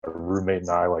roommate and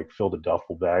I like filled a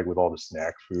duffel bag with all the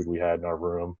snack food we had in our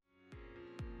room.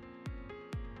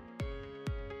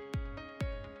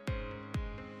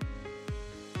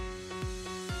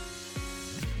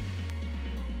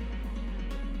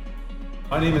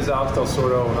 My name is Alex Del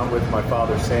Sordo, and I'm with my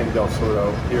father, Sandy Del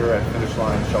Sordo, here at Finish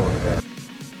Line Shelter.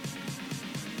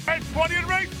 Hey, 20 and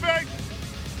race, babe!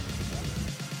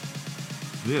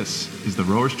 This is the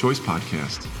Rower's Choice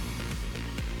Podcast.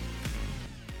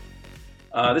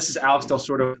 This is Alex Del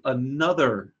Sordo.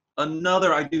 Another,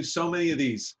 I do so many of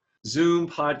these Zoom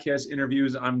podcast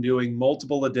interviews. I'm doing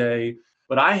multiple a day,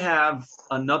 but I have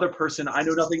another person I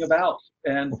know nothing about.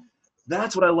 And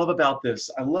that's what I love about this.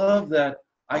 I love that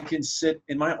I can sit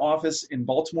in my office in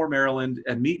Baltimore, Maryland,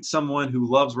 and meet someone who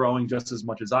loves rowing just as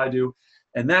much as I do.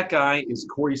 And that guy is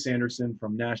Corey Sanderson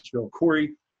from Nashville.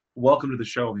 Corey, welcome to the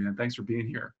show, man. Thanks for being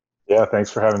here. Yeah, thanks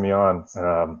for having me on.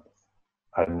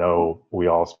 I know we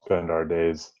all spend our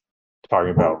days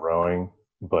talking about rowing,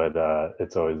 but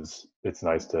it's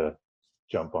nice to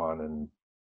jump on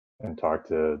and talk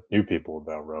to new people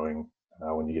about rowing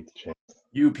when you get the chance.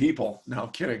 You people. No,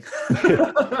 I'm kidding.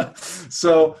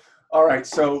 So, all right.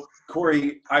 So,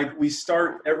 Corey, we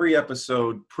start every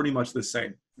episode pretty much the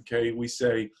same. Okay. We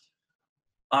say,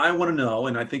 I want to know,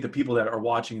 and I think the people that are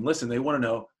watching and listen, they want to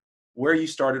know where you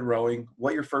started rowing,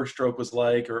 what your first stroke was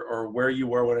like, or where you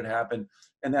were when it happened,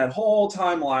 and that whole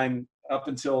timeline up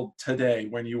until today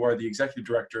when you are the executive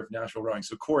director of Nashville Rowing.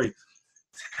 So, Corey,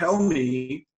 tell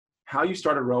me how you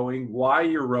started rowing, why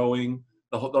you're rowing,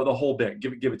 the whole bit.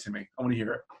 Give it to me. I want to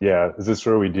hear it. Yeah, is this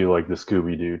where we do like the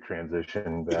Scooby-Doo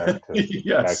transition back to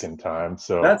yes. back in time?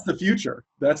 So that's the future.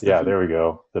 Future. There we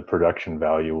go. The production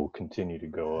value will continue to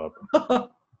go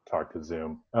up. Talk to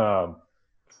Zoom.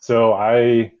 So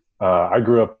I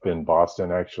grew up in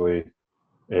Boston actually,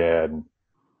 and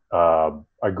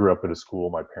I grew up at a school.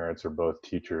 My parents are both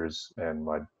teachers, and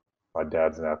my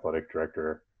dad's an athletic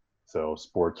director. So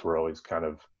sports were always kind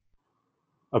of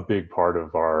a big part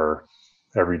of our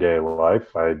everyday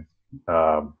life. I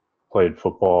played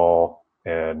football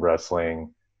and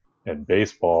wrestling and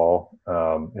baseball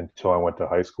until I went to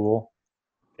high school,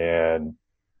 and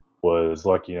was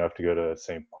lucky enough to go to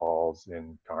St. Paul's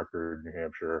in Concord, New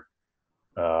Hampshire.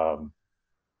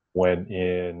 Went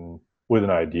in with an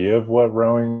idea of what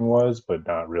rowing was, but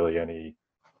not really any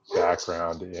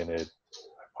background in it.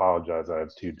 I apologize. I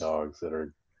have two dogs that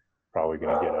are probably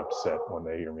going to get upset when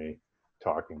they hear me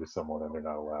talking to someone and they're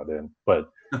not allowed in. But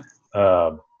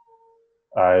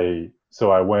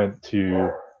I went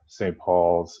to St.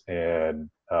 Paul's, and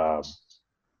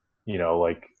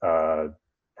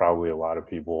probably a lot of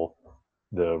people,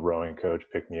 the rowing coach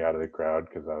picked me out of the crowd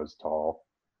because I was tall.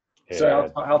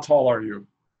 So how tall are you?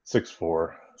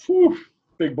 6'4". Whew,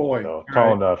 big boy. So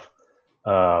tall enough.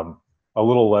 A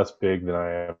little less big than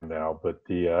I am now, but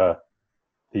the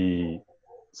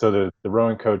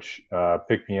rowing coach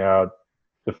picked me out.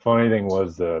 The funny thing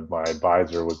was my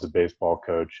advisor was the baseball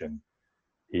coach, and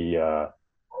he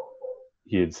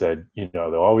had said,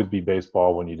 there'll always be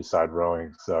baseball when you decide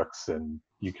rowing sucks, and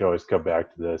you can always come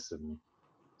back to this. And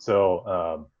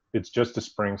so it's just a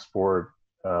spring sport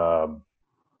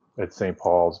at St.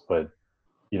 Paul's, but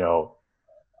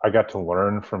I got to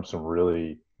learn from some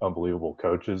really unbelievable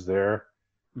coaches there,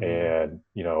 and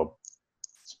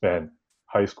spent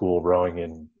high school rowing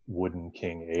in wooden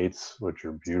King 8s, which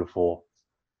are beautiful.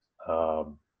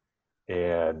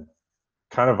 And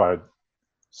kind of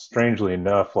strangely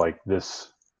enough, like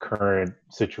this current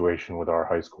situation with our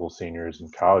high school seniors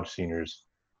and college seniors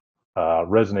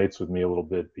resonates with me a little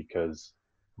bit, because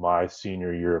my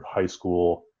senior year of high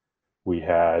school, we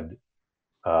had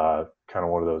kind of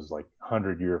one of those like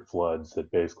 100-year floods that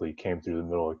basically came through the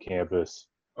middle of campus.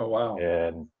 Oh, wow.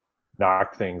 And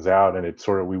knocked things out.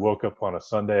 And we woke up on a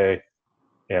Sunday,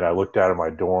 and I looked out of my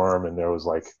dorm, and there was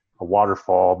like a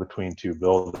waterfall between two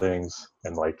buildings,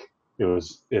 and like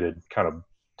it had kind of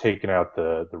taken out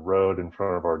the road in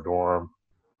front of our dorm,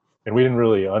 and we didn't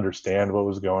really understand what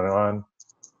was going on.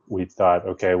 We thought,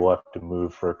 okay, we'll have to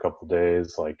move for a couple of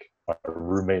days. Like our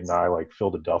roommate and I like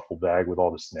filled a duffel bag with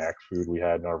all the snack food we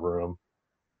had in our room,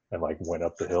 and like went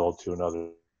up the hill to another.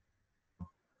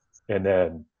 And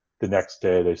then the next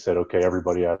day they said, okay,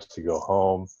 everybody has to go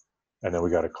home. And then we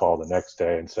got a call the next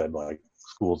day and said, like,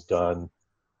 school's done.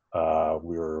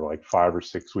 We were like 5 or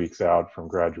 6 weeks out from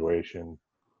graduation.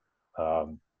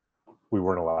 We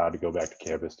weren't allowed to go back to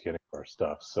campus to get our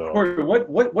stuff. So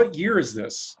what year is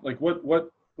this? Like what's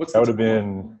that would have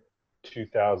been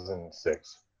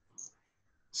 2006.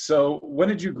 So when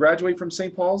did you graduate from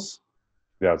St. Paul's?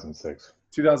 2006.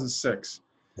 2006.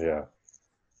 Yeah.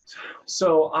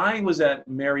 So I was at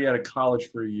Marietta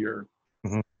College for a year.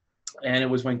 Mm-hmm. and it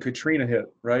was when Katrina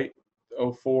hit, right?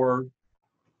 '04,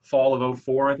 fall of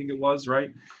 '04, I think it was,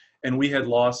 right? And we had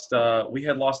lost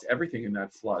everything in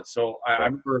that flood. So I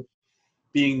remember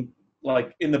being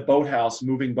like in the boathouse,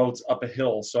 moving boats up a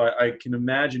hill. So I can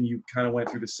imagine you kind of went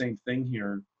through the same thing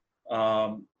here.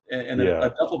 And then Yeah. a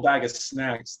duffel bag of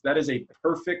snacks. That is a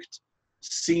perfect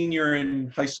senior in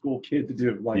high school kid to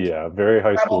do. Like, Yeah, very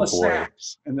high got all school the boy.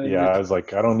 snacks, and then Yeah, I was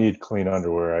like, I don't need clean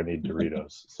underwear. I need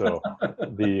Doritos. So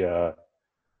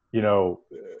you know,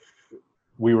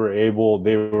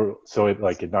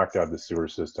 it knocked out the sewer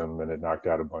system and it knocked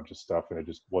out a bunch of stuff, and it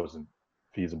just wasn't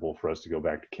feasible for us to go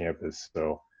back to campus.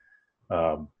 So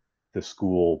the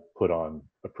school put on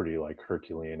a pretty like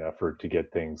Herculean effort to get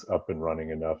things up and running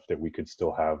enough that we could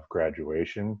still have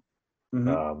graduation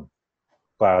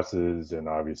classes, and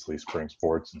obviously spring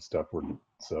sports and stuff were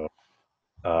so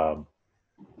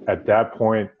at that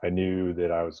point I knew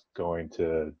that I was going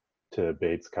to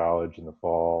Bates College in the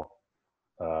fall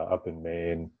up in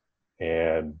Maine,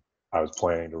 and I was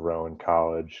planning to row in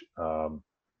college.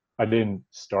 I didn't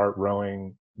start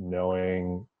rowing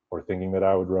knowing or thinking that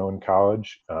I would row in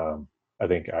college. I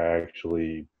think I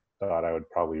actually thought I would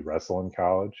probably wrestle in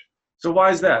college. So why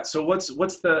is that? So what's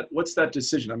that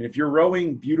decision? I mean, if you're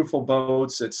rowing beautiful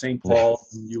boats at St. Paul,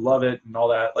 and you love it and all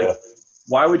that, like,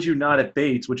 why would you not at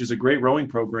Bates, which is a great rowing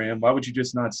program? Why would you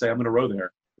just not say I'm going to row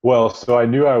there? Well, so I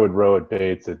knew I would row at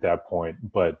Bates at that point,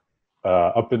 but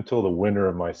up until the winter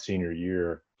of my senior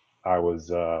year, I was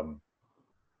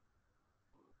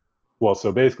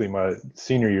so basically my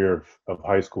senior year of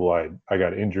high school, I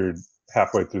got injured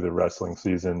halfway through the wrestling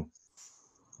season.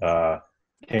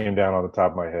 Came down on the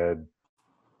top of my head.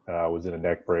 Was in a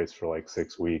neck brace for like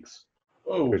 6 weeks.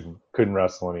 Oh, Couldn't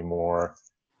wrestle anymore.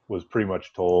 Was pretty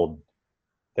much told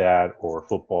that or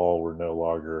football were no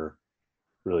longer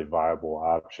really viable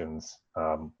options,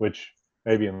 which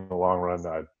maybe in the long run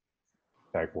I'm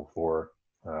thankful for.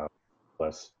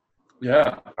 Less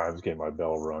times getting my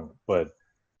bell rung, but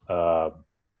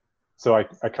so I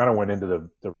kind of went into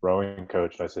the rowing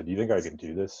coach and I said, "Do you think I can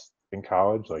do this in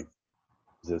college? Like,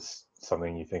 is this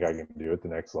something you think I can do at the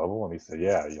next level?" And he said,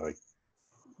 "Yeah,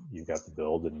 you got the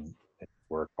build and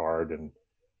work hard." And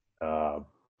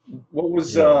what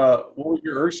was your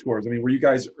ERG scores? I mean, were you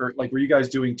guys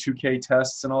doing 2K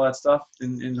tests and all that stuff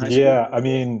in high school? Yeah, I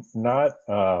mean, not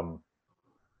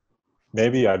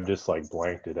maybe I've just like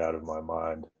blanked it out of my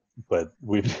mind, but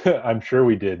I'm sure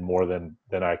we did more than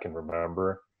I can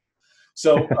remember.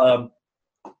 So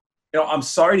I'm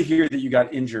sorry to hear that you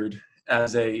got injured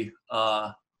as a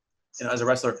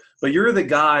wrestler, but you're the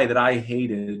guy that I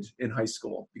hated in high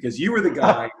school because you were the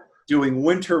guy doing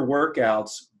winter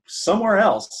workouts somewhere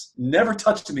else, never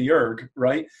touching the erg,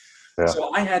 right? Yeah.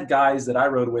 So I had guys that I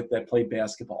rode with that played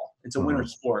basketball. It's a winter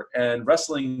sport, and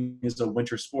wrestling is a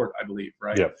winter sport, I believe,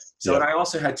 right? Yep. So and I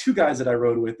also had two guys that I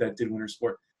rode with that did winter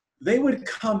sport. They would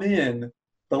come in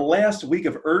the last week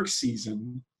of erg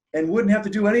season and wouldn't have to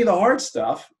do any of the hard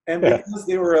stuff, and because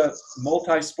they were a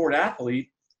multi-sport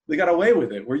athlete, they got away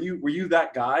with it. Were you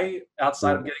that guy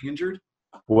outside of getting injured?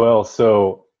 Well,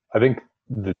 so I think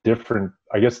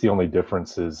I guess the only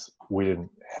difference is we didn't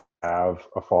have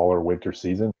a fall or winter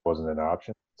season. It wasn't an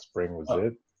option. Spring was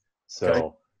it.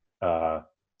 So,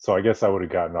 so I guess I would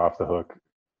have gotten off the hook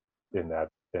in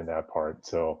that part.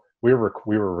 So we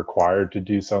were required to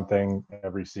do something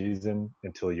every season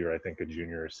until you're, I think, a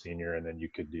junior or senior, and then you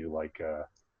could do like a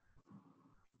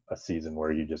season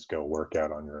where you just go work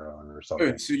out on your own or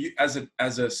something. So you, as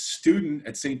a student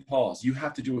at St. Paul's, you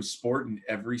have to do a sport in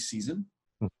every season?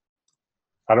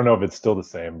 I don't know if it's still the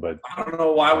same, but I don't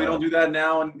know why we don't do that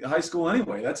now in high school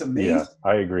anyway. That's amazing. Yeah,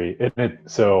 I agree.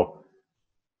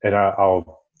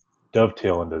 I'll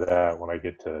dovetail into that when I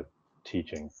get to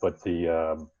teaching. But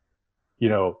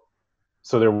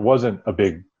so there wasn't a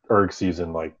big erg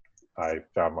season like I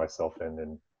found myself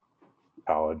in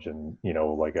college, and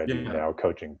like I do now,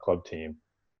 coaching club team.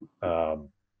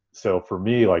 So for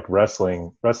me, like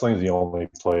wrestling is the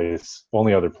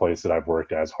only other place that I've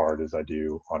worked as hard as I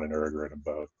do on an erg or in a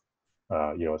boat.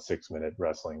 A 6-minute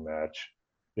wrestling match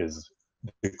is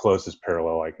the closest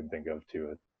parallel I can think of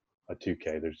to a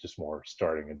 2K. There's just more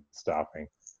starting and stopping.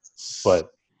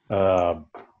 But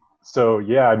so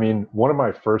yeah, I mean, one of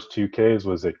my first 2Ks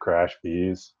was at Crash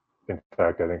Bees. In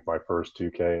fact, I think my first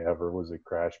 2K ever was at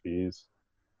Crash Bees.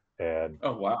 And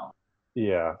oh wow,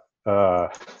 yeah.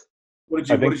 What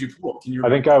did you pull? Can you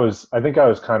remember? I think I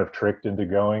was kind of tricked into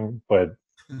going, but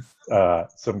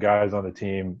some guys on the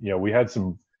team, we had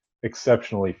some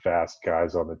exceptionally fast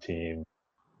guys on the team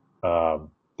that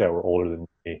were older than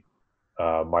me.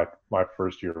 My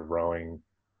first year of rowing,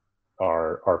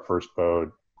 our first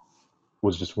boat,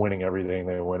 was just winning everything.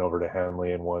 They went over to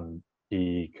Henley and won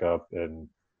the Cup, and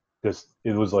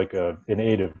it was like an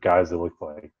eight of guys that looked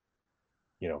like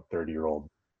 30-year-old.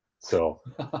 So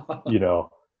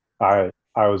I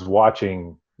was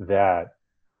watching that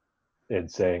and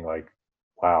saying like,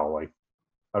 wow, like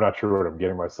I'm not sure what I'm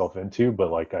getting myself into, but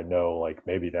like I know like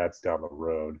maybe that's down the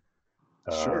road.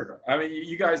 Sure. I mean,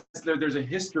 you guys, there's a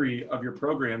history of your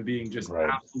program being just Right.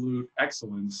 absolute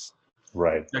excellence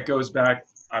Right. that goes back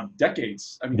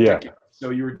decades. I mean, Yeah. decades.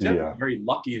 So you were definitely Yeah. very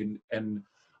lucky, and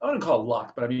I wouldn't call it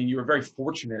luck, but I mean, you were very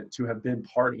fortunate to have been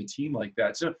part of a team like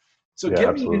that. So Yeah, get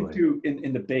absolutely. me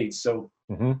into Bates. So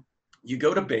Hmm. you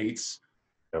go to Bates.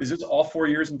 Yep. Is this all 4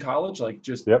 years in college? Like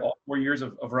just Yep. all 4 years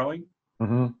of rowing?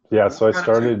 Hmm. Yeah. So I What kind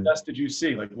of started. success did you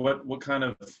see? Like what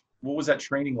was that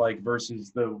training like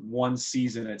versus the one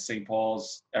season at St.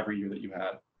 Paul's every year that you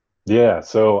had? Yeah.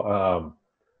 So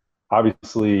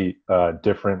obviously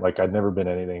different. Like I'd never been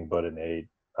anything but an eight.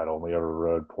 I'd only ever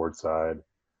rowed port side.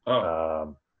 Oh,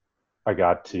 Um, I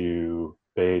got to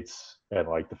Bates, and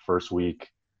like the first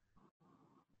week,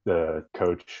 the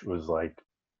coach was like,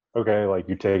 "Okay, like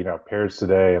you're taking out pairs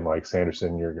today, and like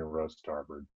Sanderson, you're gonna row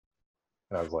starboard."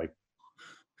 And I was like,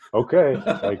 "Okay."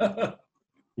 Like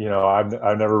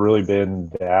I've never really been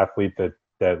the athlete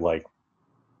that like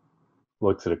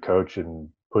looks at a coach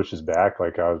and pushes back.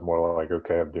 Like I was more like,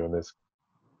 "Okay, I'm doing this."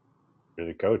 You're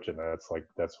the coach, and that's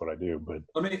what I do. But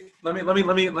look.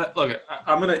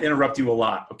 I'm going to interrupt you a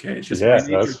lot. Okay, it's just my yeah,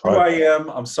 nature. that's Who fine. I am.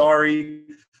 I'm sorry.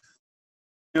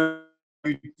 That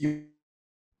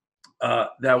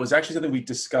was actually something we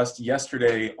discussed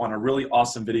yesterday on a really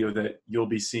awesome video that you'll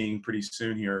be seeing pretty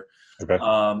soon here.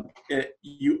 Okay.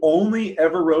 You only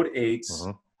ever rode eights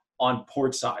Mhm. on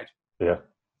port side. Yeah.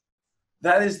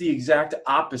 That is the exact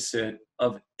opposite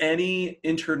of any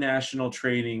international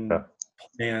training Yeah.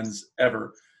 plans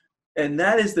ever. And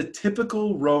that is the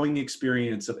typical rowing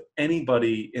experience of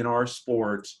anybody in our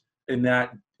sport in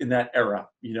that era,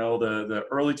 the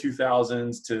early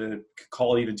 2000s to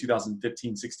call it even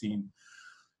 2015, 16.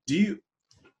 Do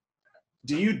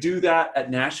you do that at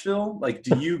Nashville? Like,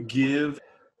 do you give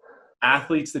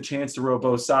athletes the chance to row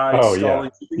both sides, Oh yeah.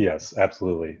 stalling? Yes,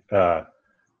 absolutely.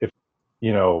 If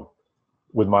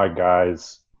with my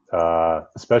guys,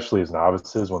 especially as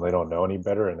novices, when they don't know any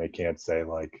better and they can't say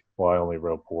like, "Well, I only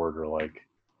row port," or like,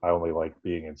 "I only like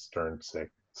being in stern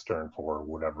six, stern four," or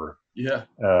whatever. Yeah.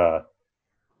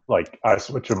 Like I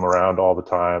switch them around all the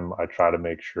time. I try to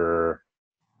make sure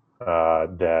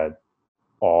that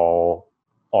all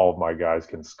of my guys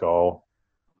can scull,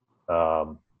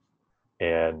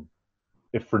 and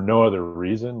if for no other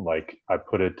reason, like I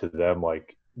put it to them,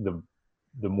 like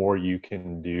the more you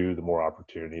can do, the more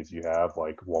opportunities you have.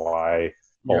 Like why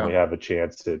only have a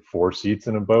chance at 4 seats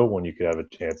in a boat when you could have a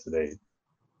chance at 8?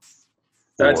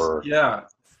 Or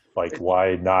like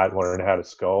why not learn how to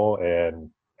scull and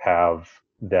have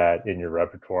that in your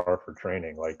repertoire for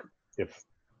training? Like if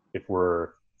we're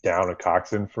down a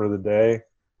coxswain for the day,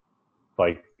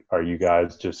 like are you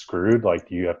guys just screwed? Like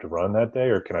do you have to run that day,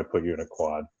 or can I put you in a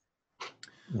quad?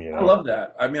 I love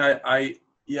that. I mean,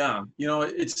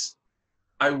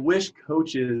 I wish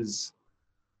coaches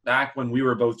back when we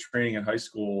were both training in high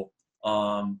school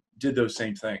did those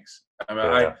same things. I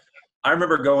mean, I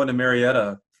remember going to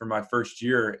Marietta for my first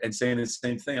year and saying the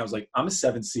same thing. I was like, I'm a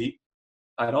 7 seat.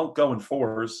 I don't go in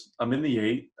 4s. I'm in the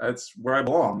 8. That's where I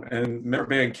belong. And remember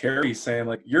being Carey saying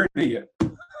like, you're an idiot.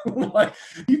 Like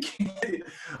you can't.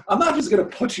 I'm not just gonna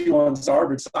put you on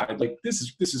starboard side. Like this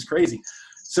is crazy.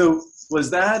 So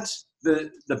was that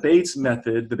the Bates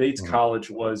method? The Bates College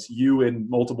was you in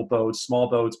multiple boats, small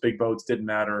boats, big boats, didn't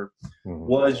matter. Mm-hmm.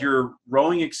 Was your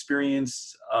rowing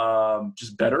experience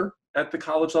just better at the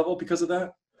college level because of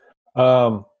that?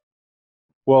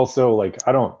 Well, so like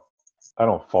I don't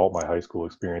fault my high school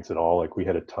experience at all. Like we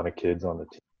had a ton of kids on the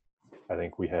team. I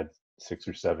think we had 6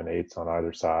 or 7 eights on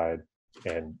either side,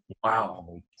 and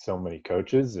wow, so many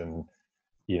coaches. And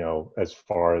as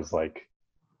far as like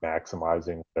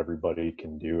maximizing what everybody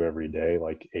can do every day,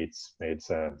 like eights made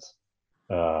sense.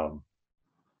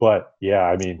 But yeah,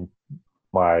 I mean,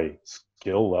 my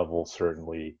skill level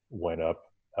certainly went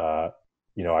up. I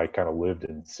kind of lived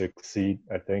in 6 seat,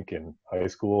 I think, in high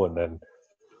school, and then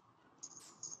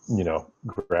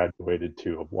graduated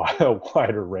to a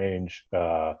wider range.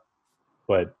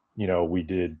 But we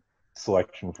did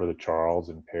selection for the Charles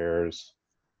in pairs,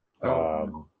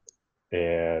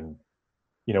 and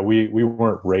we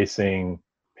weren't racing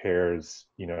pairs,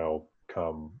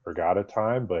 come regatta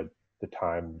time, but the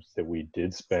times that we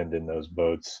did spend in those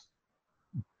boats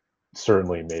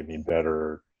certainly made me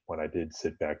better when I did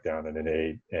sit back down in an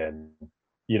 8. And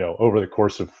over the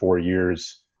course of 4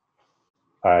 years,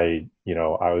 I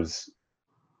was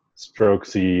stroke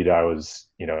seed. I was,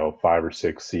 5 or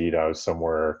 6 seed. I was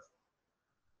somewhere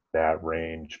that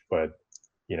range, but,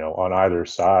 on either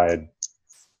side,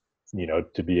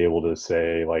 to be able to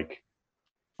say like,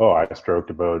 oh, I stroked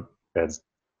a boat and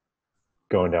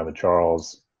going down the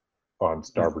Charles on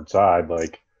starboard side,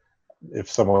 like if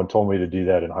someone told me to do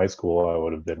that in high school, I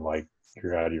would have been like,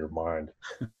 you're out of your mind.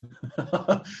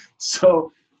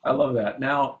 So I love that.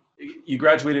 Now you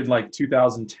graduated like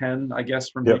 2010, I guess,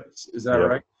 from Yep. Leeds. Is that Yep.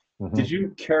 right? Mhm. Did you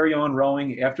carry on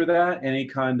rowing after that? Any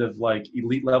kind of like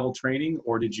elite level training,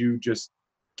 or did you just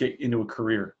get into a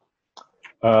career?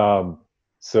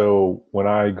 So when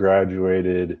I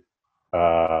graduated,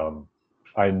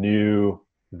 I knew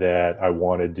that I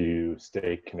wanted to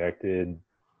stay connected,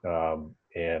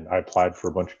 and I applied for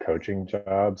a bunch of coaching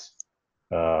jobs,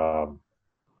 and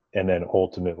then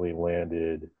ultimately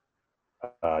landed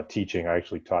teaching. I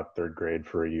actually taught 3rd grade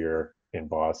for a year in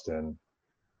Boston,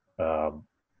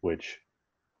 which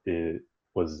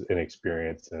was an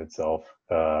experience in itself.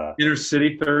 Inner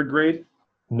city 3rd grade?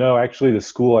 No, actually, the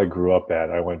school I grew up at,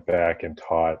 I went back and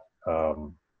taught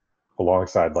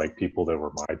alongside like people that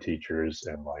were my teachers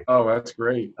and like Oh, that's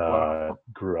great. Wow.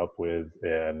 grew up with,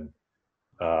 and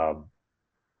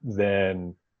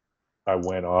then I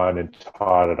went on and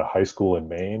taught at a high school in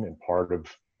Maine, and part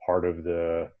of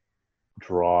the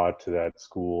draw to that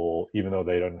school, even though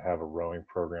they don't have a rowing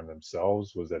program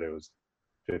themselves, was that it was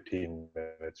 15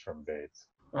 minutes from Bates.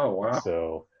 Oh, wow.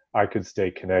 So I could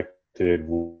stay connected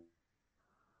with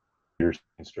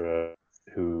Stra,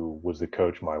 who was the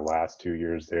coach my last 2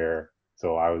 years there.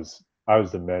 So I was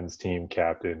the men's team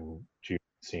captain junior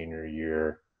senior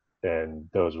year, and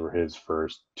those were his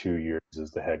first 2 years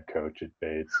as the head coach at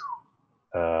Bates.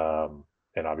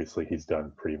 And obviously he's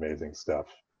done pretty amazing stuff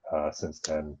since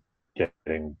then,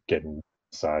 getting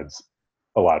sides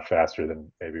a lot faster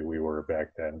than maybe we were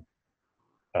back then.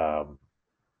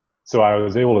 So I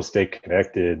was able to stay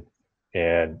connected,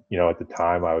 and at the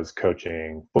time I was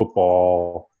coaching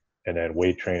football and then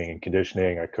weight training and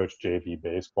conditioning. I coached JV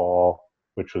baseball,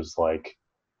 which was like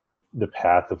the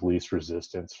path of least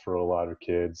resistance for a lot of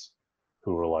kids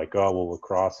who were like, oh, well,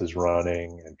 lacrosse is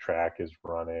running and track is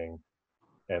running,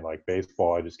 and like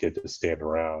baseball, I just get to stand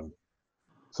around.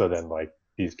 So then like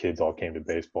these kids all came to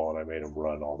baseball, and I made them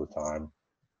run all the time.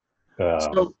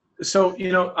 So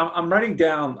I'm writing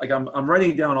down, like I'm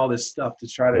writing down all this stuff to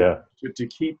try to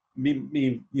keep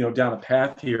me down a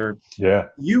path here. Yeah.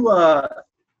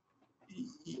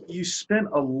 You spent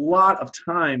a lot of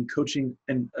time coaching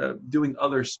and doing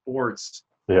other sports.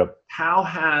 Yep. How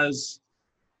have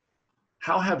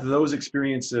those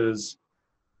experiences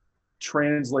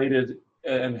translated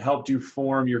and helped you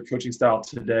form your coaching style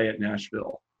today at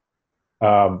Nashville?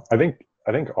 I think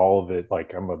all of it,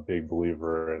 like I'm a big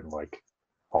believer in like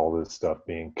all this stuff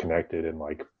being connected, and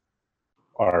like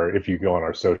if you go on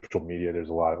our social media, there's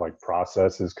a lot of like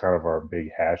process is kind of our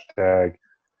big hashtag.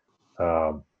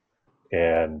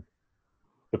 And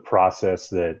the process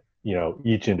that,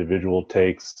 each individual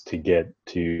takes to get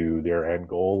to their end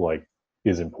goal, like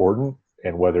is important.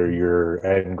 And whether your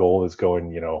end goal is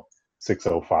going,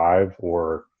 6:05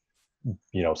 or,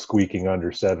 squeaking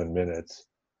under 7 minutes,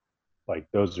 like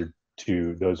those are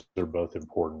both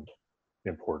important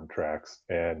tracks.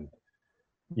 And,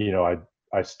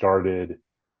 I started,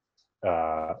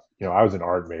 I was an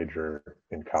art major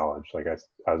in college. Like I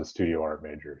was a studio art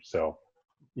major. So,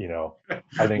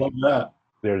 I think Love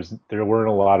that. there weren't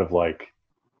a lot of like,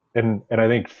 and I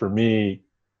think for me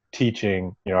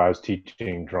teaching, I was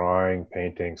teaching drawing,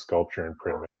 painting, sculpture, and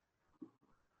print.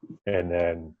 And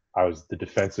then I was the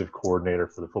defensive coordinator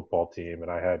for the football team.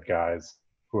 And I had guys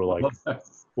who were like,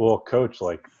 well, coach,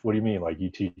 like, what do you mean? Like you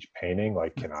teach painting?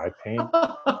 Like, can I paint?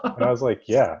 And I was like,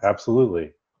 yeah,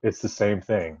 absolutely. It's the same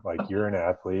thing. Like you're an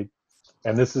athlete.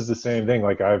 And this is the same thing.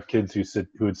 Like I have kids who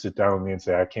would sit down with me and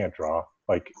say, I can't draw.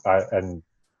 Like I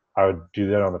would do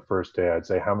that on the first day. I'd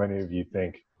say, how many of you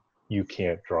think you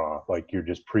can't draw? Like you're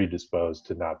just predisposed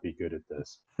to not be good at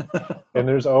this. And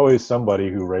there's always somebody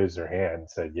who raised their hand and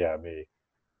said, yeah, me.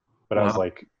 But wow. I was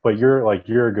like, but you're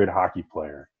a good hockey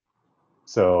player.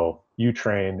 So you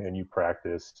train and you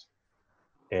practiced,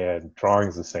 and drawing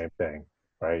is the same thing,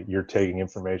 right? You're taking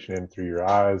information in through your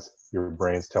eyes, your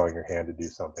brain's telling your hand to do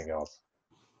something else.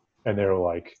 And they were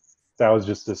like, that was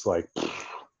just this like,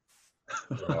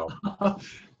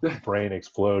 brain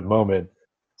explode moment.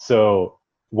 So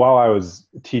while I was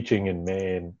teaching in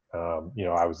Maine,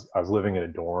 I was living in a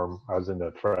dorm. I was in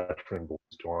the freshman boys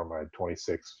dorm. I had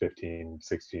 26, 15,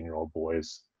 16-year-old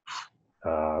boys.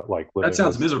 That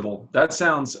sounds miserable. That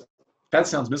sounds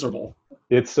miserable.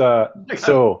 It's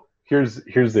so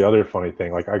here's the other funny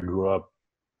thing. Like I grew up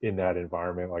in that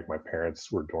environment. Like my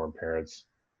parents were dorm parents.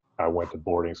 I went to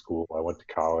boarding school. I went to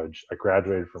college. I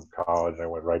graduated from college. And I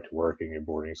went right to working in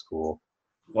boarding school.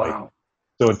 Like, Wow.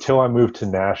 so until I moved to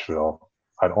Nashville,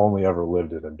 I'd only ever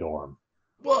lived in a dorm.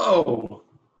 Whoa.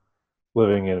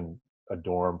 Living in a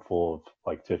dorm full of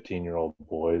like 15-year-old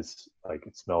boys, like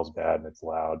it smells bad and it's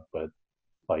loud, but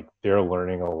like they're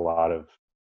learning a lot of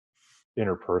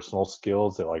interpersonal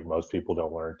skills that like most people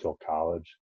don't learn until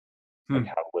college. Like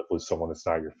how to live with someone that's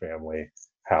not your family,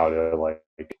 how to like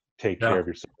take care of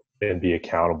yourself and be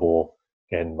accountable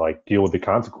and like deal with the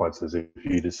consequences if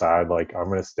you decide like I'm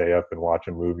going to stay up and watch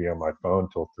a movie on my phone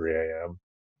till 3 a.m.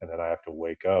 and then I have to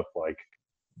wake up. Like,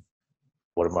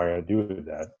 what am I going to do with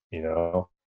that? You know,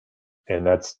 and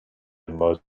that's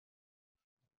most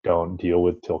don't deal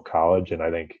with till college. And I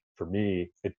think for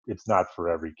me, it's not for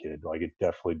every kid. Like it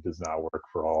definitely does not work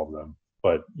for all of them.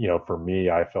 But, you know, for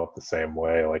me, I felt the same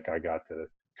way. Like I got to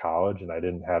college and I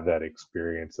didn't have that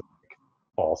experience of like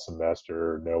fall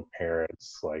semester, no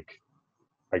parents. Like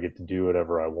I get to do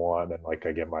whatever I want and like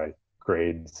I get my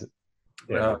grades. And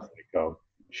it's like, oh,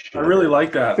 shit. I really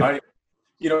like that.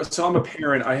 So I'm a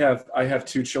parent. I have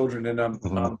two children, and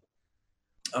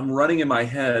I'm running in my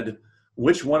head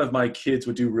which one of my kids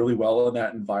would do really well in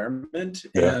that environment.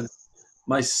 Yeah. And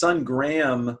my son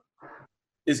Graham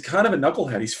is kind of a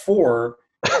knucklehead. He's 4.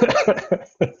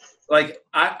 Like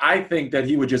I think that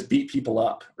he would just beat people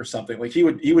up or something. Like he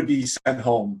would be sent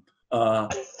home.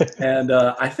 And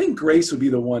I think Grace would be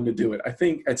the one to do it. I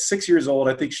think at 6 years old,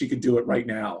 I think she could do it right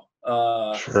now.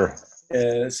 Sure.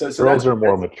 So girls are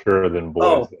more mature than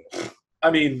boys. Oh,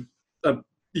 I mean,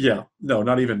 yeah, no,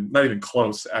 not even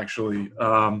close, actually.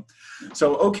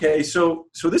 So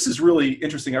this is really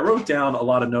interesting. I wrote down a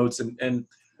lot of notes, and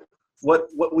what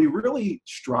we really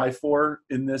strive for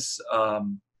in this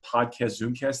podcast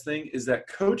Zoomcast thing is that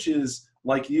coaches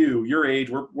like you, your age,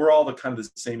 we're all the kind of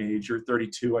the same age. You're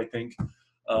 32, I think.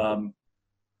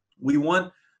 We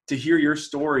want to hear your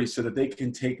story so that they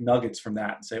can take nuggets from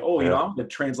that and say, oh, you know, I'm going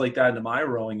to translate that into my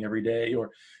rowing every day. Or,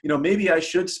 you know, maybe I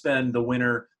should spend the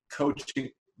winter coaching,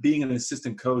 being an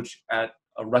assistant coach at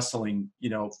a wrestling, you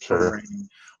know, program.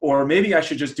 Or maybe I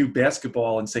should just do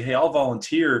basketball and say, hey, I'll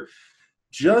volunteer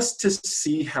just to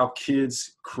see how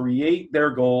kids create their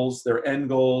goals, their end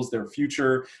goals, their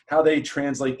future, how they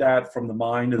translate that from the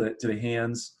mind to the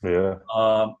hands. Yeah.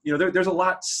 You know, there's a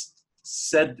lot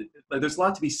said, there's a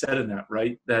lot to be said in that,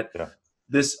 right? That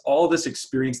all this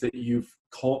experience that you've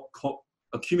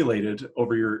accumulated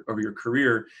over your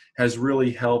career has really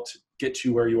helped get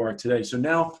you where you are today. So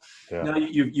now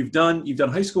you've done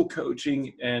high school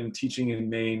coaching and teaching in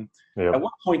Maine. At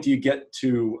what point do you get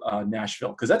to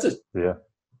Nashville? Because that's a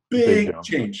big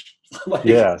change. So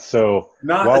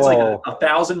it's like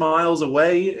 1,000 miles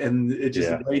away, and it's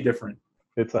just way different.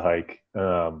 It's a hike.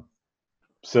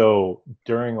 So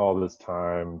during all this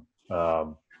time,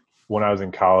 when I was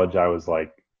in college, I was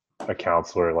like a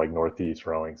counselor at like Northeast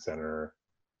Rowing Center,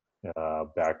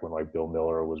 back when like Bill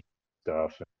Miller was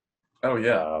stuff. Oh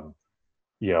yeah.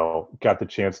 You know, got the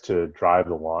chance to drive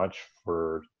the launch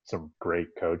for some great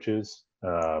coaches.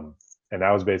 And that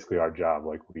was basically our job.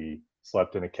 Like we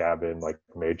slept in a cabin, like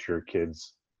made sure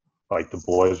kids, like the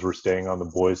boys were staying on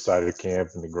the boys' side of camp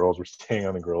and the girls were staying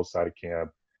on the girls' side of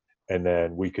camp. And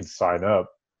then we could sign up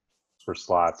for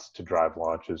slots to drive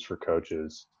launches for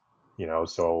coaches, you know,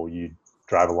 so you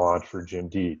drive a launch for Jim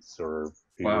Dietz or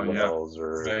Peter Wells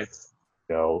or, you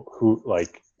know, who,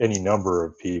 like any number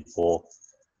of people,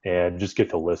 and just get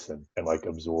to listen and like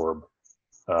absorb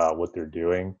what they're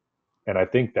doing. And I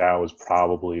think that was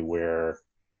probably where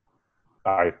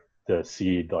the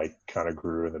seed like kind of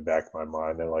grew in the back of my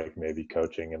mind that like maybe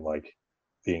coaching and like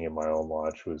being in my own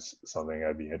launch was something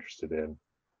I'd be interested in.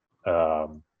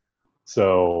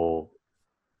 So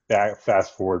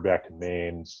fast forward back to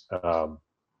Maine,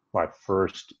 my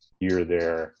first year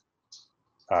there,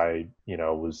 I, you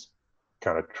know, was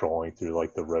kind of trolling through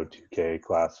like the Road 2K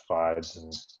classifieds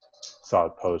and saw a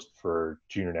post for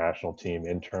junior national team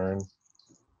intern,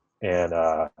 and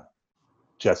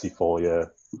Jesse Folia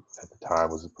at the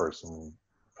time was the person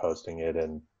posting it,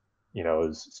 and, you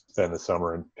know, spend the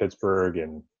summer in Pittsburgh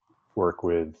and work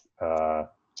with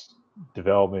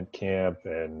development camp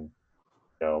and,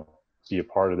 you know, be a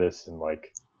part of this. And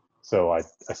like, so I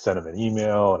sent him an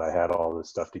email and I had all this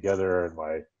stuff together, and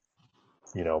my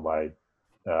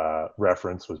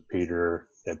reference was Peter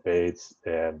at Bates,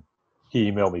 and he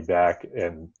emailed me back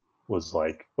and was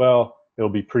like, well, it'll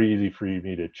be pretty easy for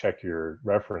me to check your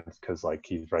reference because like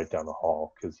he's right down the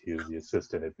hall, because he was the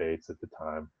assistant at Bates at the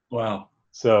time. Wow.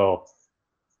 So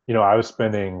I was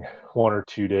spending 1 or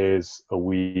 2 days a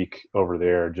week over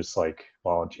there, just like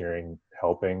volunteering,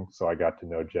 helping. So I got to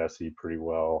know Jesse pretty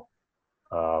well,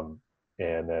 um,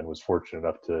 and then was fortunate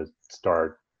enough to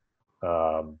start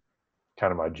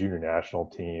kind of my junior national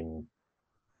team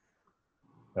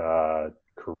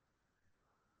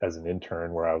as an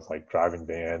intern, where I was like driving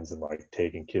vans and like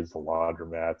taking kids to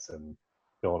laundromats and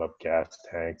filling up gas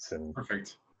tanks and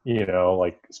Perfect.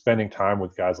 like spending time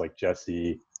with guys like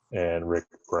Jesse and Rick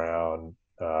Brown,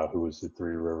 who was at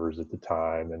Three Rivers at the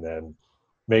time, and then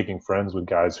making friends with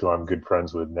guys who I'm good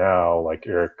friends with now, like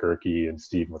Eric Gerke and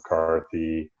Steve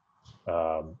McCarthy,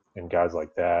 and guys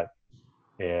like that.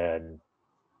 And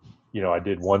I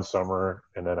did one summer,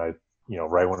 and then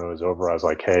right when it was over, I was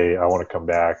like, hey, I want to come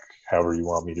back however you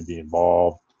want me to be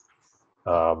involved.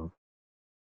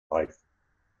 Like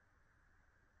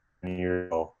years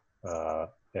ago,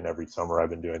 and every summer I've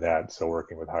been doing that. So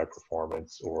working with High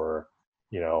Performance, or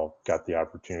got the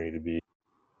opportunity to be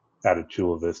out at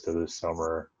Chula Vista this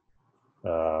summer,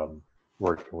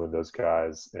 working with those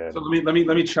guys. And so let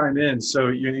me chime in. So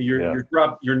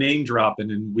you're name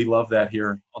dropping, and we love that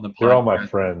here on the podcast. They're all my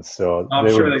friends, so I'm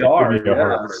sure they are. Give me a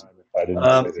hard time if I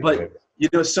didn't say their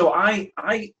names. So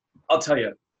I'll tell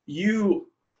you,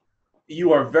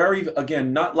 you are very,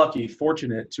 again, not lucky,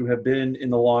 fortunate to have been in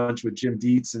the launch with Jim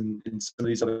Dietz and some of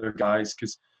these other guys,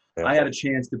 because I had a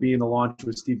chance to be in the launch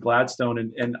with Steve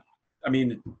Gladstone. And I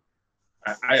mean,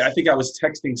 I think I was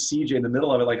texting CJ in the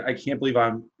middle of it, like, I can't believe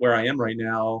I'm where I am right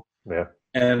now. Yeah.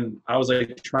 And I was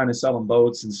like trying to sell them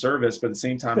boats and service, but at the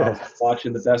same time, I was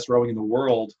watching the best rowing in the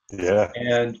world. Yeah.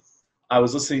 And I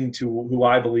was listening to who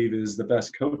I believe is the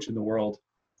best coach in the world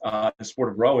in the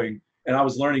sport of rowing. And I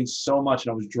was learning so much,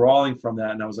 and I was drawing from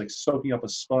that, and I was like soaking up a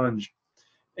sponge.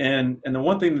 And the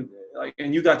one thing, like,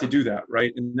 and you got to do that,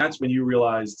 right? And that's when you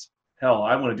realized, hell,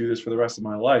 I want to do this for the rest of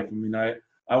my life. I mean,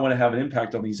 I want to have an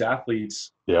impact on these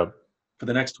athletes for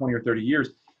the next 20 or 30 years.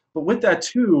 But with that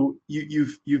too,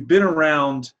 you've been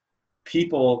around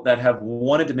people that have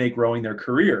wanted to make rowing their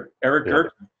career. Eric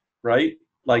Gerke, right?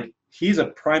 Like, he's a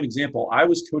prime example. I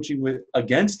was coaching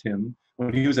against him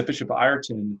when he was at Bishop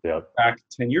Ireton back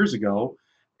 10 years ago.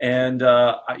 And,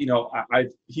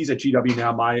 he's at GW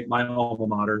now, my alma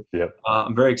mater.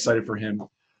 I'm very excited for him.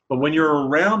 But when you're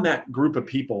around that group of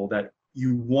people that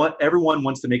everyone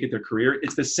wants to make it their career,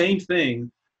 it's the same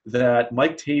thing that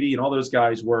Mike Tatey and all those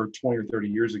guys were 20 or 30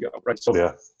 years ago, right?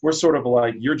 So we're sort of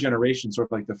like your generation, sort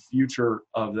of like the future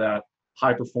of that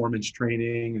high performance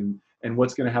training and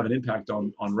what's going to have an impact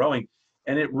on rowing.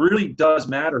 And it really does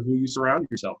matter who you surround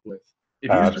yourself with. If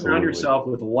you surround yourself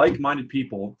with like-minded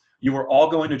people, you are all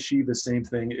going to achieve the same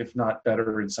thing, if not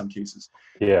better in some cases.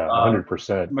 Yeah,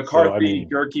 100%. McCarthy,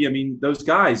 Gerke, those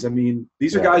guys,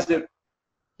 these are guys that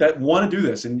want to do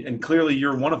this, and clearly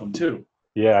you're one of them too.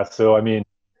 Yeah, so and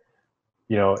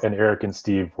Eric and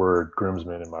Steve were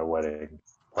groomsmen in my wedding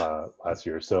last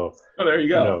year. So there you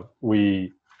go.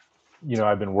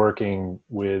 I've been working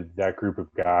with that group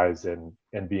of guys and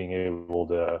being able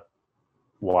to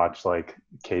watch like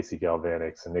Casey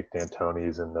Galvanics and Nick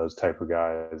D'Antoni's and those type of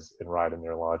guys and ride in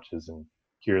their launches and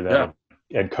hear them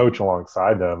and coach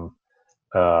alongside them,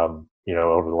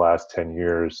 over the last 10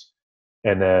 years.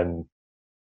 And then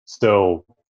still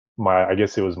I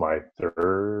guess it was my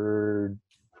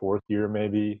fourth year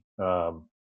maybe.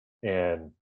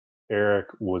 And Eric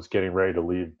was getting ready to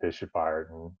leave Bishop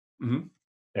Ireton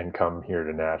and come here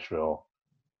to Nashville,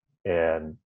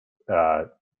 and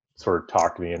sort of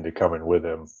talked me into coming with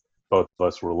him. Both of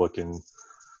us were looking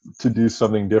to do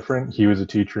something different. He was a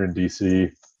teacher in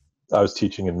DC. I was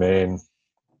teaching in Maine,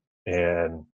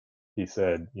 and he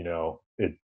said,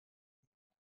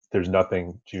 there's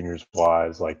nothing juniors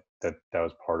wise like that. That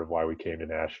was part of why we came to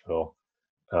Nashville.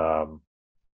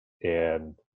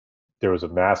 And there was a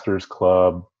master's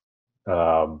club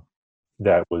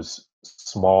that was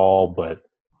small but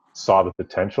saw the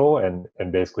potential and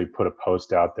basically put a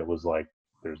post out that was like,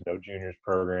 there's no juniors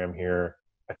program here.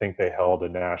 I think they held a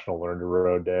national Learn to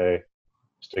Row day,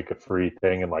 just like a free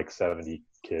thing, and like 70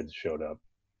 kids showed up.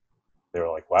 They were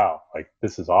like, wow, like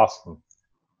this is awesome.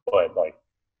 But like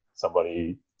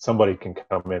somebody can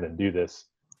come in and do this.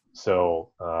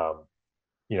 So,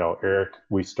 Eric,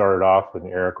 we started off when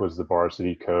Eric was the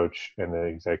varsity coach and the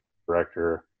executive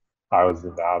director. I was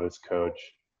the novice coach.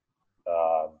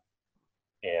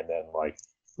 And then like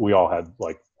we all had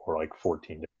we're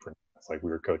 14 different, like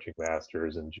we were coaching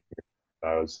masters and juniors.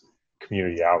 I was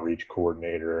community outreach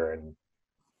coordinator and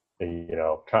kind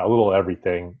of a little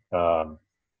everything.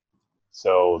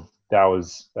 So that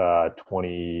was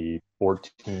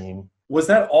 2014. Was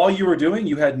that all you were doing?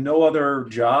 You had no other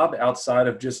job outside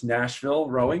of just Nashville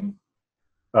rowing?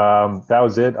 That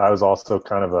was it. I was also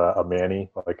kind of a Manny.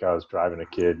 Like I was driving a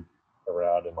kid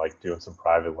around and like doing some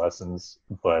private lessons,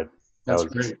 but that That's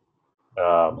was, great.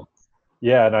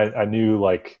 yeah. And I knew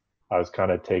like I was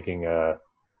kind of taking a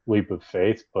leap of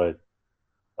faith, but,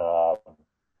 um,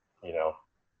 you know,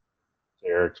 to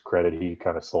Eric's credit, he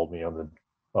kind of sold me on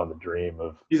the dream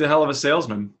of He's a hell of a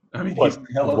salesman. I mean, he's what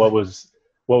a hell of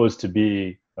what was to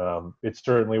be. It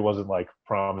certainly wasn't like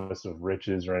promise of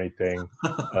riches or anything.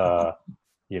 Uh,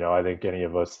 I think any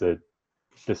of us that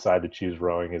decide to choose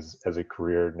rowing as a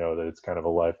career know that it's kind of a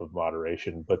life of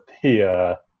moderation. But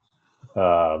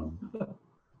um,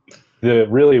 the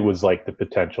really was like the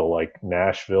potential. Like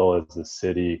Nashville as a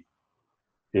city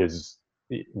is,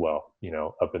 well,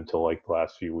 up until like the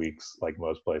last few weeks, like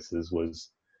most places, was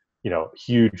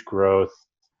huge growth.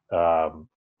 Um,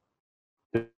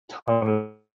 a ton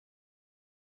of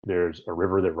There's a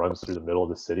river that runs through the middle of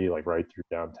the city, like right through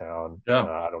downtown. Yeah.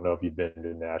 I don't know if you've been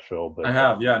to Nashville, but I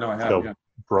have. Yeah, no, I have. so Yeah.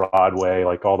 Broadway,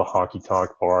 like all the honky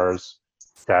tonk bars,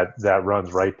 that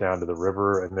runs right down to the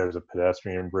river, and there's a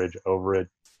pedestrian bridge over it.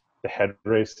 The head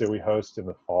race that we host in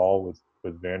the fall with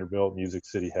Vanderbilt, Music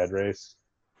City Head Race.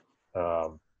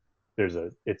 Um,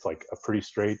 it's like a pretty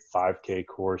straight 5K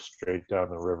course straight down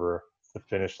the river. The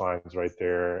finish line's right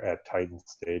there at Titan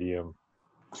Stadium.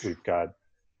 We've got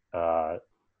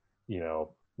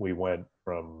we went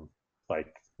from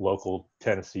like local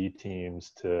Tennessee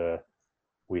teams to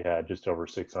we had just over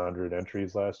 600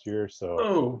 entries last year.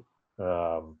 So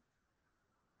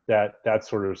that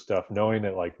sort of stuff, knowing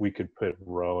that like we could put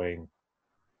rowing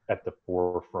at the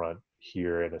forefront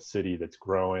here in a city that's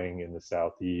growing in the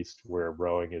Southeast where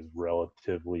rowing is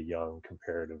relatively young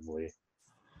comparatively.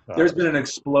 There's been an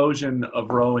explosion of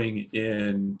rowing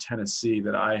in Tennessee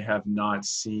that I have not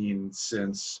seen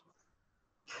since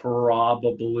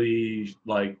probably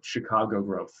like Chicago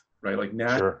growth, right? Like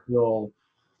Nashville.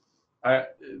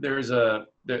 It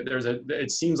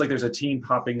seems like there's a team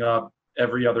popping up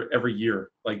every year.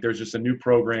 Like there's just a new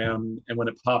program, and when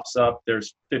it pops up,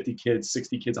 there's 50 kids,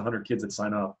 60 kids, 100 kids that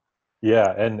sign up.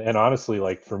 Yeah, and honestly,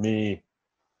 like for me,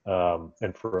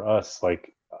 and for us,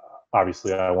 like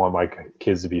obviously, I want my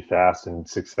kids to be fast and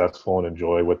successful and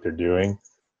enjoy what they're doing.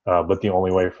 But the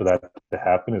only way for that to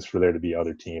happen is for there to be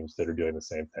other teams that are doing the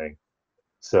same thing.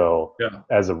 So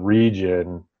as a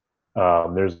region,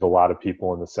 there's a lot of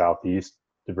people in the Southeast.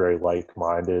 They're very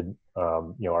like-minded.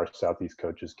 Our Southeast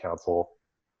Coaches Council,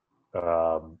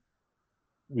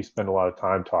 we spend a lot of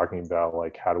time talking about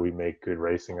like how do we make good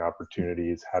racing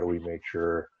opportunities? How do we make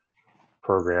sure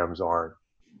programs aren't,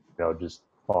 just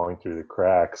falling through the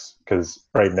cracks? Because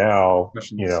right now,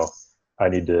 I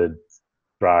need to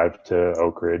drive to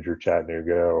Oak Ridge or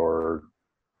Chattanooga or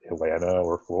Atlanta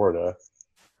or Florida,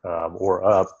 or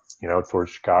up,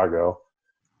 towards Chicago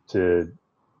to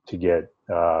get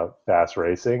fast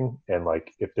racing. And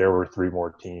like if there were 3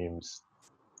 more teams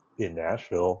in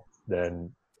Nashville,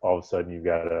 then all of a sudden you've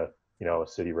got a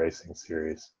city racing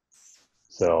series.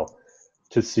 So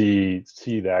to see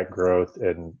that growth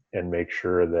and make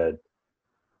sure that,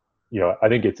 I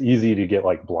think it's easy to get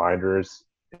like blinders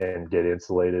and get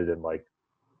insulated and like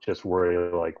just worry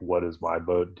like what is my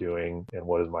boat doing and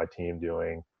what is my team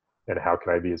doing and how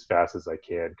can I be as fast as I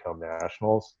can come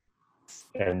nationals,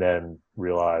 and then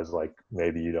realize like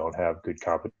maybe you don't have good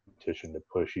competition to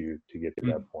push you to get to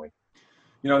that point.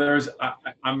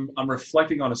 I'm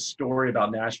reflecting on a story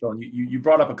about Nashville, and you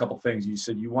brought up a couple things. You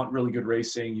said you want really good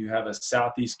racing. You have a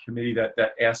Southeast committee that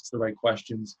asks the right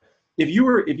questions. If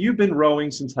you've been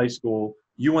rowing since high school,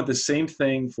 you want the same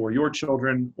thing for your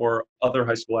children or other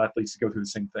high school athletes to go through the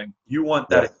same thing. You want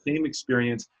that same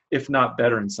experience, if not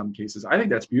better in some cases. I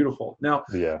think that's beautiful. Now,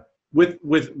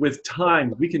 with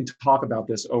time, we can talk about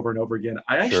this over and over again.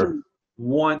 I actually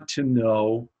want to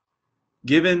know,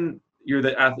 given you're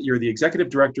the executive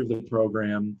director of the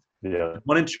program,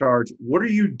 one in charge, what are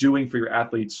you doing for your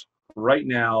athletes right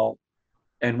now,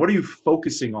 and what are you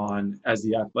focusing on as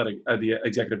the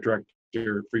executive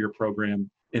director for your program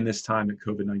in this time at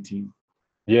COVID-19?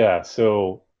 Yeah,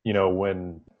 so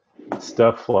when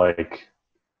stuff like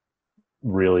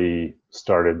really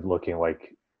started looking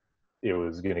like it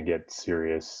was going to get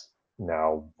serious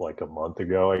now, like a month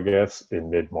ago, I guess, in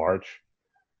mid-March,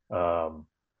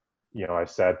 I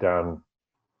sat down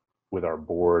with our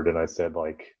board and I said,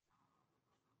 like,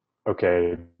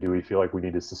 okay, do we feel like we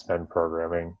need to suspend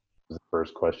programming? Was the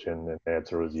first question, and the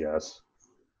answer was yes.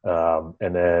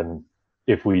 And then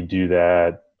if we do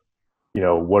that,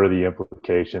 what are the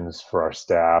implications for our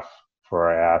staff, for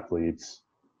our athletes,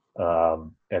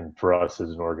 and for us as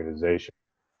an organization?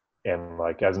 And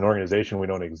like as an organization, we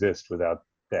don't exist without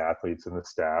the athletes and the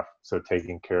staff. So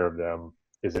taking care of them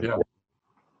is important.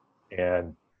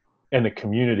 and the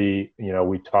community.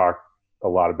 We talk a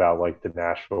lot about like the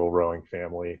Nashville rowing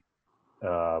family.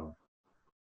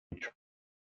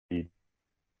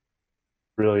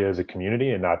 Really as a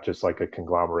community and not just like a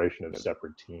conglomeration of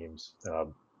separate teams.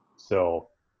 So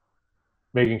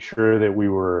making sure that we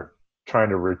were trying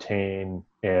to retain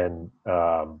and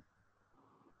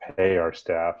pay our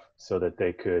staff so that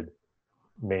they could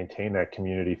maintain that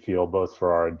community feel both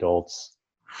for our adults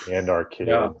and our kids.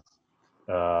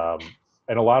 Yeah.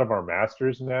 And a lot of our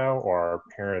masters now are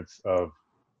parents of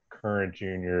current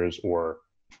juniors or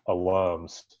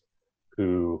alums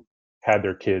who had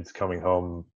their kids coming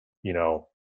home,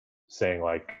 saying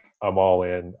like, I'm all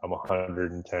in, I'm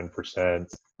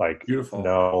 110%, like, beautiful.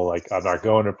 No, like, I'm not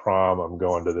going to prom, I'm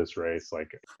going to this race, like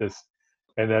this.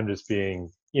 And them just being,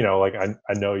 like,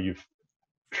 I know you've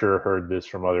sure heard this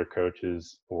from other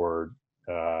coaches or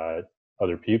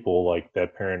other people, like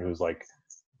that parent who's like,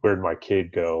 where'd my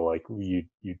kid go? Like, you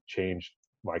changed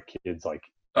my kid's like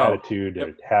attitude, yep.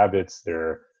 their habits,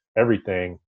 their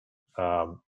everything.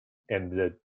 And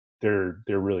that they're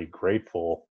really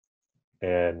grateful.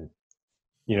 And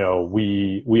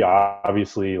we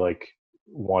obviously like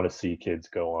want to see kids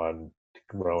go on to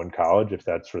row in college if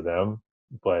that's for them,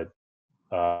 but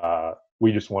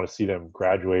we just want to see them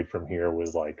graduate from here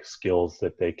with like skills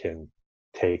that they can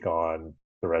take on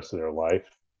the rest of their life.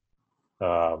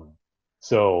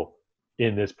 So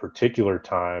in this particular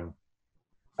time,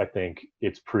 I think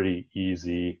it's pretty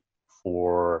easy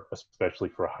especially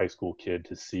for a high school kid,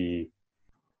 to see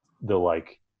the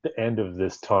end of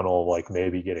this tunnel, like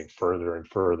maybe getting further and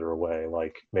further away.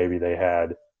 Like maybe they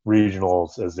had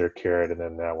regionals as their carrot and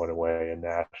then that went away, and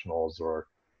nationals, or,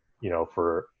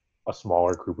 for a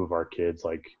smaller group of our kids,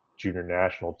 like junior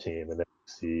national team, and then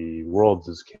see worlds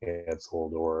is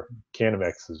canceled or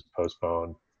Canamex is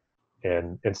postponed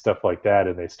and stuff like that.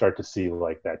 And they start to see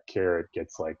like that carrot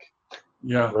gets like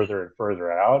further and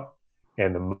further out,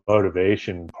 and the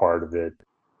motivation part of it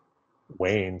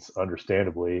wanes,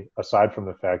 understandably, aside from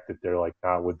the fact that they're like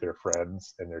not with their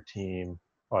friends and their team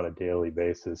on a daily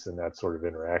basis, and that sort of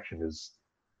interaction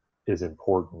is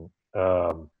important.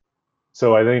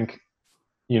 So I think,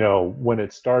 when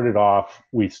it started off,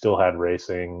 we still had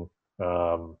racing,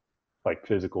 like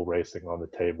physical racing on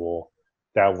the table.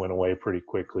 That went away pretty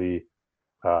quickly.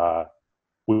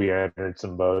 We entered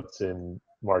some boats in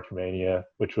March Mania,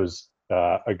 which was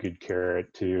a good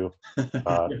carrot too.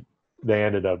 They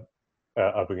ended up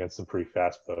against some pretty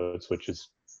fast boats, which is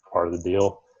part of the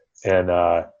deal. And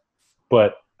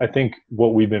but I think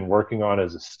what we've been working on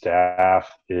as a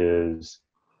staff is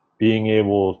being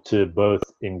able to both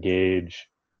engage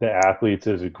the athletes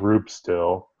as a group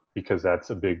still, because that's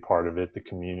a big part of it, the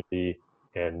community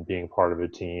and being part of a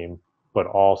team. But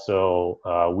also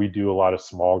we do a lot of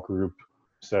small group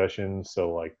sessions,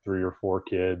 so like 3 or 4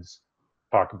 kids,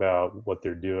 talk about what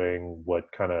they're doing,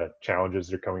 what kind of challenges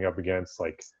they're coming up against.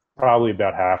 Like probably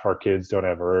about half our kids don't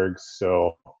have ergs,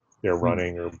 so they're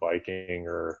running or biking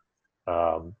or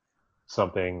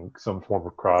some form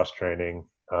of cross training.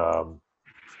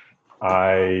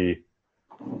 I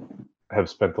have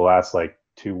spent the last like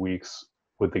 2 weeks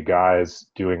with the guys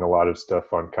doing a lot of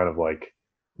stuff on kind of like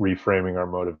reframing our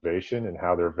motivation and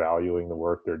how they're valuing the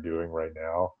work they're doing right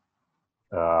now.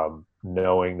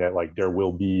 Knowing that like there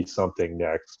will be something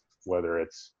next, whether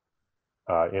it's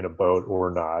in a boat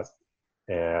or not,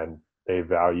 and they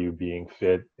value being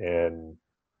fit and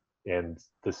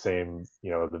the same,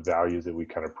 the values that we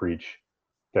kind of preach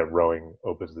that rowing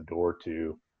opens the door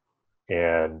to.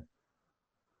 And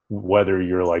whether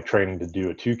you're like training to do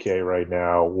a 2K right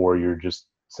now, or you're just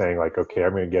saying like, okay,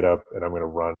 I'm going to get up and I'm going to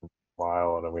run a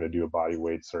mile and I'm going to do a body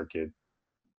weight circuit,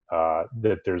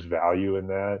 that there's value in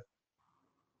that.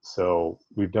 So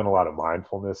we've done a lot of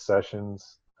mindfulness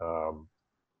sessions,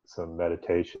 some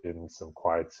meditation, some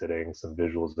quiet sitting, some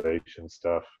visualization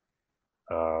stuff,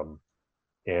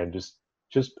 and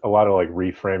just a lot of like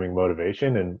reframing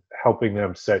motivation and helping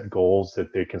them set goals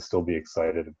that they can still be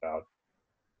excited about.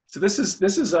 So this is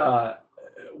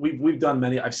we've done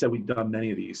many. I've said we've done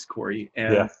many of these, Corey,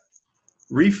 and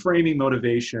reframing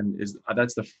motivation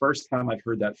that's the first time I've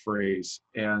heard that phrase,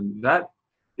 and that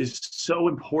is so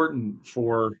important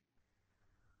for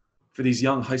these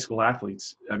young high school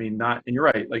athletes. I mean, and you're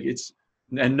right, like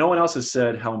and no one else has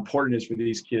said how important it is for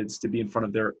these kids to be in front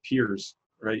of their peers,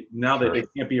 right? Now that they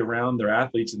can't be around their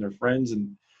athletes and their friends,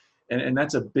 and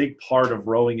that's a big part of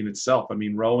rowing in itself. I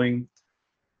mean, rowing,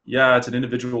 yeah, it's an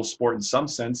individual sport in some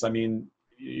sense. I mean,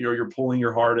 you're pulling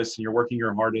your hardest and you're working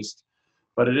your hardest,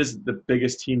 but it is the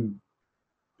biggest team.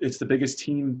 It's the biggest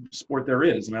team sport there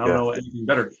is. I mean, I don't know anything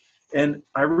better. And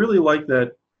I really like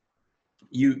that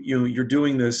you're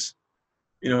doing this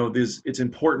it's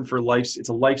important for life. It's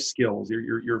a life skills.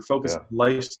 You're focused on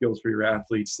life skills for your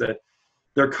athletes, that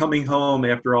they're coming home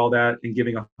after all that and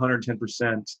giving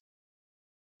 110%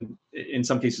 in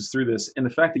some cases through this. And the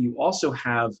fact that you also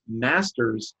have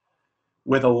masters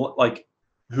with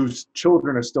whose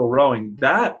children are still rowing,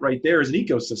 that right there is an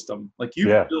ecosystem. Like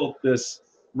you've built this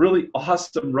really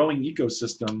awesome rowing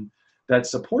ecosystem that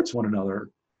supports one another.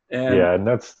 And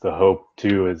that's the hope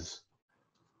too, is,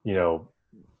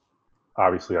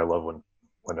 obviously I love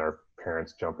when our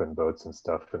parents jump in boats and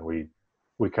stuff, and we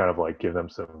kind of like give them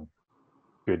some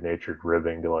good natured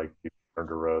ribbing to like do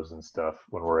under rows and stuff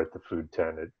when we're at the food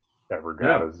tent at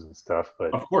regattas and stuff.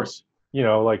 But of course,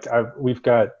 like we've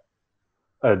got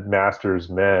a master's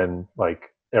men,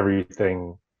 like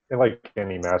everything, and like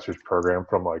any master's program,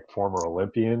 from like former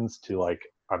Olympians to like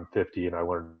I'm 50 and I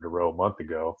learned to row a month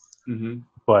ago. Mm-hmm.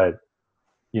 But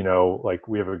like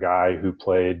we have a guy who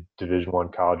played Division I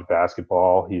college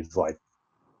basketball. He's like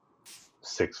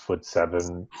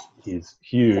 6'7". He's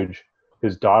huge.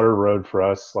 His daughter rowed for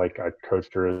us. Like I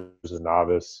coached her as a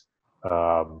novice.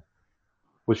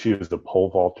 She was a pole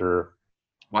vaulter.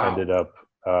 Wow. Ended up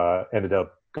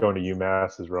going to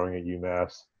UMass, is rowing at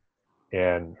UMass,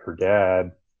 and her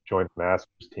dad joined the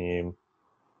Masters team,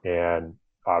 and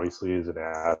obviously is an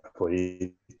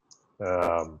athlete.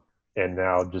 And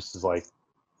now just is like,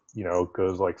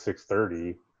 goes like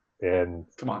 6:30, and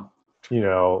come on,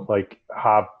 like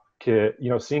hop kid,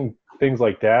 seeing things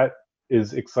like that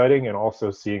is exciting, and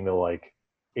also seeing the like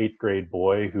 8th grade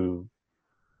boy who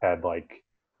had like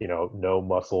no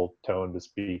muscle tone to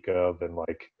speak of, and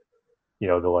like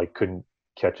couldn't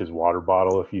catch his water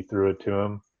bottle if you threw it to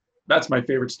him. That's my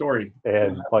favorite story.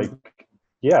 And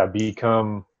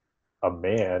become a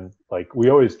man. Like we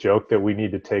always joke that we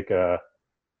need to take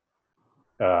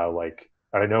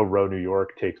I know Row New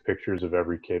York takes pictures of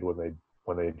every kid when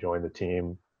they join the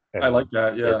team. And I like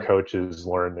that. Yeah. Their coaches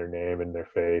learn their name and their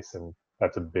face, and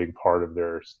that's a big part of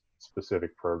their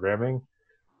specific programming.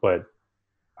 But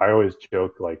I always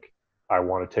joke, like, I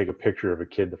want to take a picture of a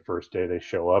kid the first day they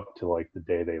show up to like the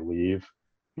day they leave,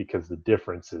 because the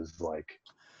difference is like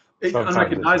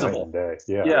unrecognizable.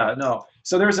 Yeah, no.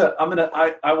 So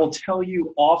I will tell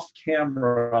you off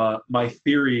camera my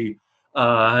theory,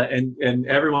 and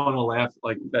everyone will laugh,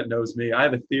 like, that knows me. I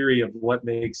have a theory of what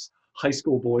makes high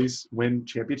school boys win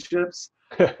championships,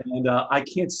 and I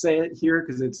can't say it here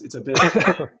because it's a bit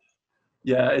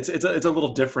it's a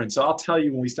little different. So I'll tell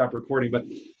you when we stop recording. But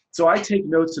so I take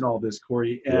notes in all this,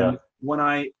 Corey, and when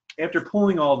after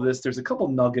pulling all of this, there's a couple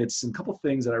nuggets and a couple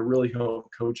things that I really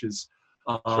hope coaches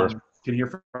can hear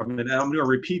from. And I'm going to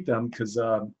repeat them because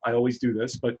I always do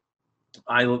this. But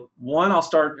I'll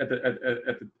start at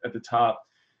the top.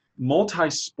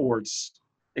 Multi-sports,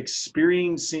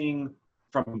 experiencing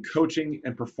from coaching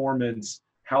and performance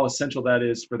how essential that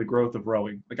is for the growth of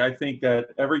rowing. Like, I think that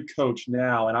every coach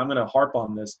now, and I'm going to harp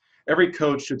on this, every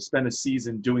coach should spend a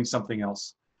season doing something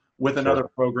else with another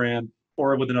program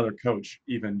or with another coach,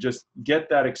 even just get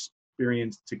that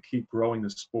experience to keep growing the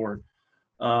sport.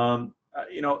 The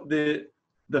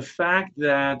fact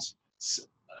that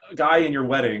a guy in your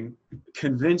wedding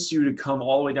convinced you to come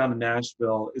all the way down to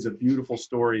Nashville is a beautiful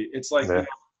story. It's like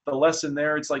the lesson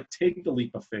there, it's like, take the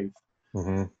leap of faith.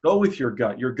 Mm-hmm. Go with your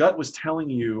gut. Your gut was telling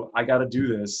you, I got to do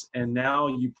this. And now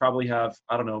you probably have,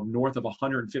 I don't know, north of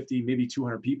 150, maybe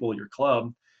 200 people at your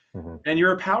club. Mm-hmm. And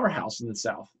you're a powerhouse in the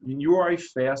South. I mean, you are a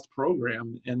fast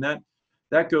program. And that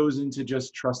goes into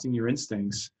just trusting your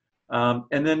instincts.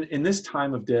 And then in this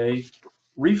time of day,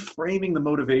 reframing the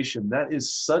motivation. That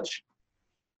is such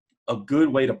a good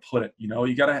way to put it.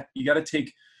 You gotta take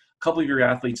a couple of your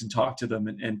athletes and talk to them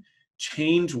and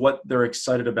change what they're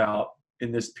excited about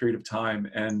in this period of time.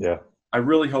 And I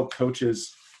really hope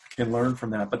coaches can learn from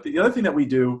that. But the other thing that we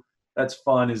do that's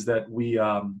fun is that we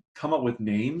come up with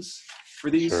names for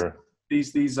these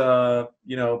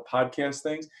podcast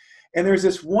things. And there's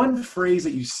this one phrase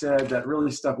that you said that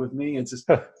really stuck with me. It's just,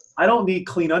 I don't need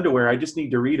clean underwear. I just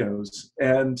need Doritos.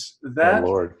 And that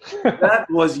that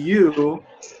was your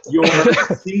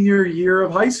senior year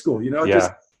of high school.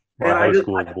 High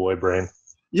school boy brain.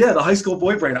 Yeah, the high school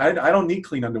boy brain. I don't need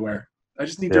clean underwear. I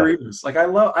just need Doritos. Like, I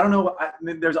don't know.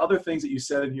 There's other things that you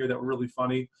said in here that were really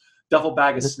funny. Duffel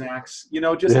bag of snacks.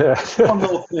 Just fun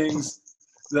little things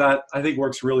that I think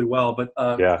works really well. But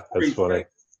that's funny.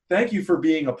 Thank you for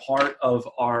being a part of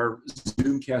our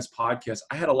Zoomcast podcast.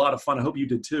 I had a lot of fun. I hope you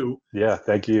did too. Yeah,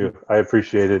 thank you. I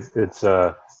appreciate it. It's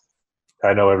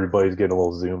I know everybody's getting a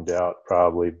little zoomed out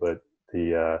probably, but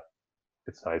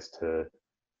it's nice to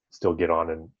still get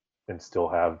on and still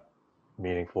have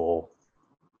meaningful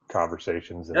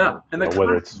conversations, and, Yeah, and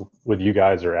whether it's with you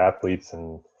guys or athletes,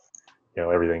 and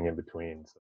everything in between.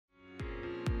 So.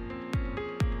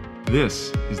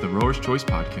 This is the Rower's Choice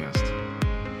Podcast.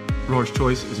 Rower's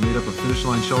Choice is made up of Finish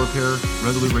Line Shell Repair,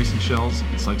 Resolute Racing Shells,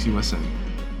 and Sykes USA.